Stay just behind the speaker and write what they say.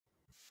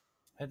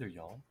Hi there,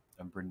 y'all.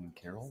 I'm Brendan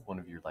Carroll, one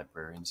of your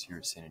librarians here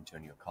at San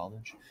Antonio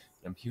College.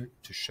 And I'm here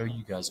to show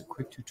you guys a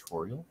quick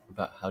tutorial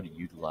about how to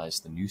utilize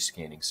the new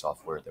scanning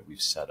software that we've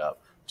set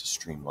up to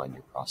streamline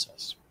your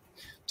process.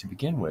 To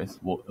begin with,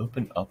 we'll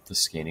open up the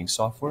scanning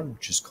software,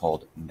 which is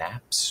called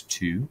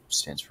NAPS2,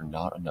 stands for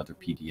Not Another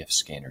PDF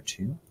Scanner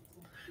 2.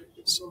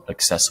 It's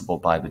accessible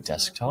by the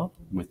desktop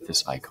with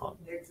this icon.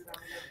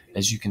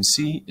 As you can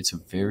see, it's a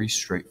very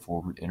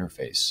straightforward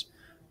interface.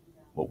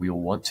 What we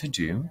will want to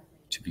do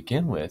to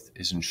begin with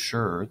is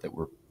ensure that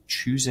we're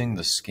choosing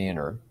the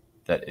scanner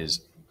that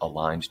is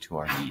aligned to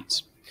our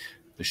needs.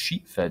 The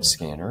sheet-fed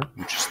scanner,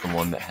 which is the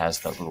one that has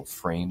that little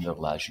frame that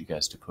allows you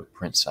guys to put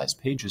print-size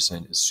pages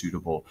in, is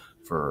suitable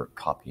for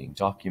copying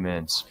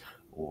documents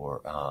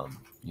or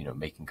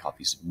making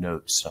copies of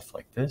notes, stuff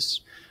like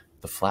this.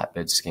 The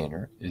flatbed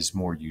scanner is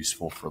more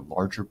useful for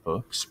larger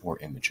books or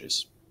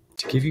images.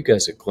 To give you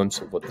guys a glimpse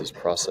of what this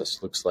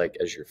process looks like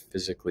as you're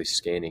physically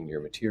scanning your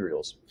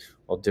materials,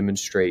 I'll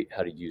demonstrate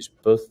how to use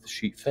both the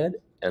sheet-fed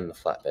and the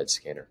flatbed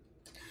scanner.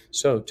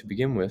 So to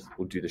begin with,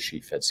 we'll do the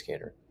sheet-fed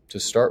scanner. To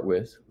start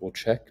with, we'll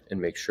check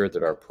and make sure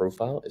that our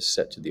profile is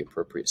set to the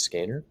appropriate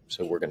scanner.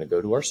 So we're going to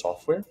go to our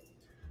software,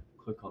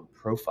 click on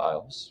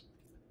Profiles,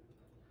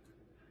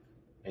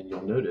 and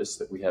you'll notice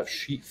that we have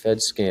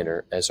sheet-fed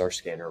scanner as our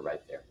scanner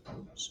right there.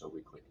 So we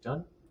click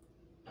Done.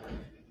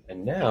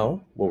 And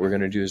now what we're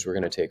going to do is we're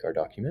going to take our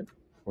document,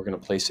 we're going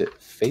to place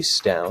it face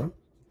down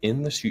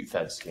in the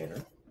sheet-fed scanner,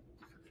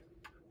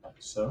 like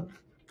so.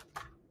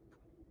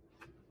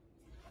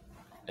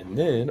 And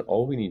then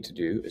all we need to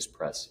do is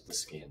press the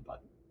scan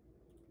button.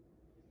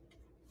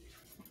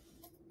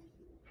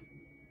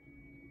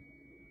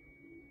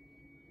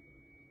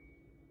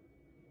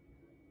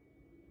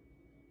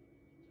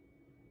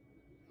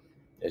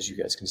 As you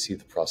guys can see,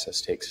 the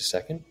process takes a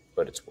second,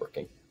 but it's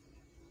working.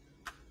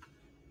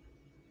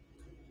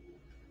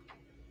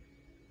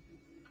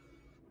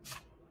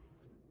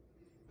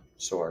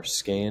 So our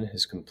scan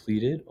has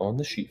completed on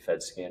the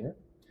sheet-fed scanner,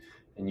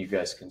 and you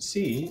guys can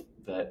see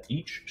that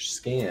each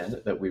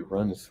scan that we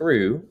run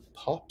through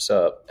pops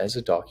up as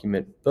a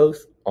document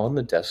both on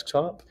the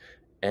desktop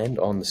and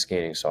on the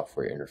scanning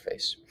software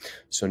interface.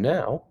 So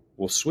now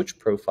we'll switch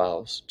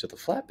profiles to the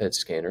flatbed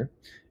scanner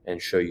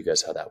and show you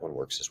guys how that one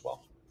works as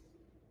well.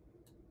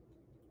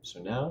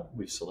 So now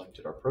we've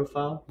selected our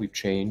profile, we've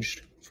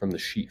changed from the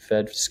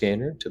sheet-fed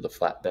scanner to the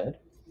flatbed.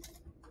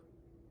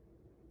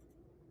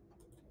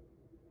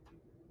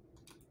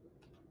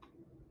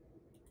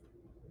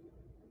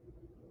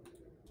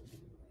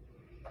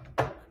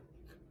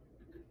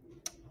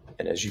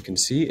 And as you can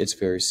see, it's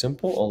very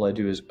simple. All I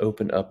do is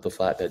open up the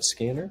flatbed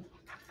scanner,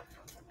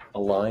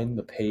 align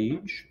the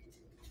page,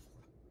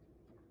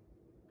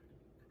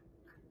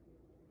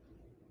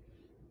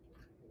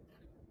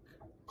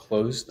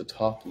 close the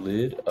top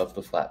lid of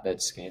the flatbed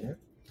scanner,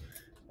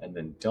 and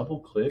then double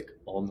click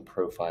on the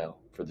profile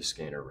for the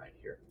scanner right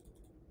here.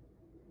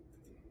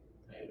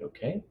 I hit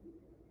OK.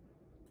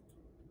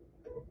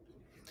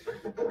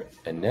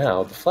 And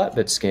now the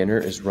flatbed scanner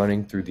is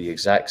running through the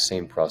exact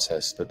same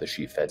process that the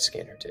sheet-fed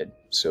scanner did.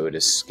 So it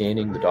is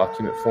scanning the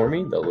document for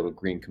me. The little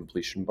green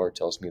completion bar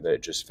tells me that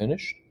it just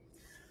finished.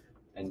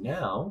 And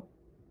now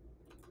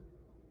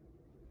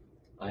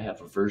I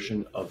have a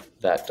version of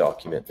that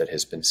document that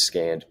has been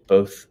scanned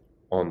both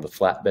on the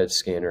flatbed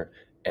scanner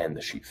and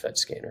the sheet-fed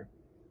scanner.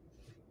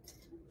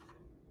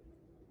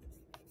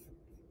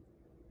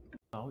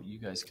 Now you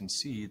guys can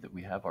see that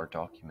we have our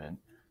document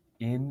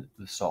in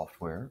the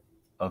software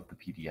of the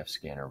PDF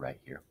scanner right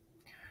here.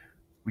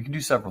 We can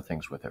do several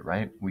things with it,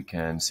 right? We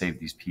can save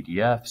these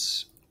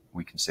PDFs,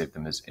 we can save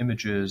them as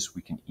images,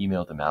 we can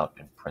email them out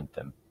and print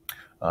them.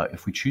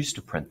 If we choose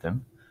to print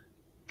them,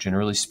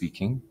 generally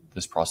speaking,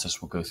 this process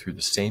will go through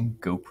the same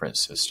GoPrint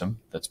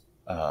system that's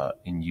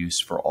in use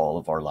for all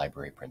of our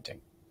library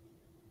printing.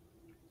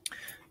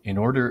 In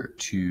order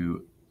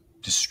to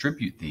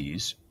distribute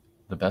these,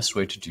 the best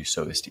way to do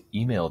so is to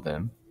email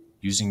them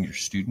using your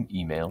student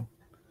email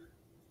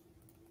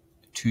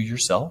to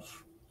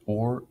yourself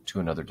or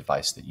to another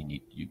device that you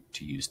need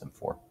to use them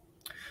for.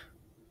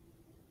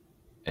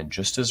 And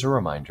just as a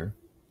reminder,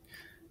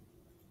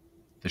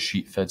 the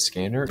sheet-fed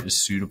scanner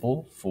is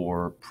suitable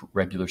for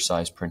regular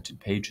size printed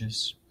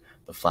pages.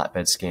 The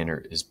flatbed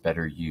scanner is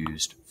better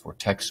used for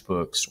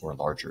textbooks or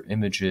larger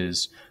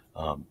images,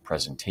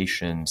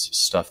 presentations,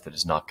 stuff that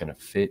is not going to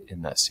fit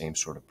in that same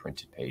sort of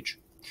printed page.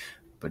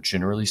 But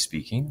generally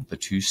speaking, the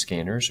two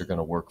scanners are going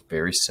to work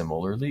very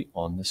similarly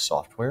on this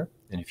software.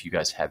 And if you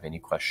guys have any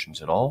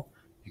questions at all,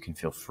 you can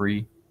feel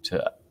free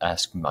to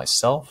ask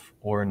myself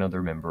or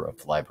another member of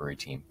the library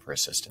team for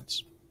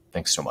assistance.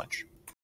 Thanks so much.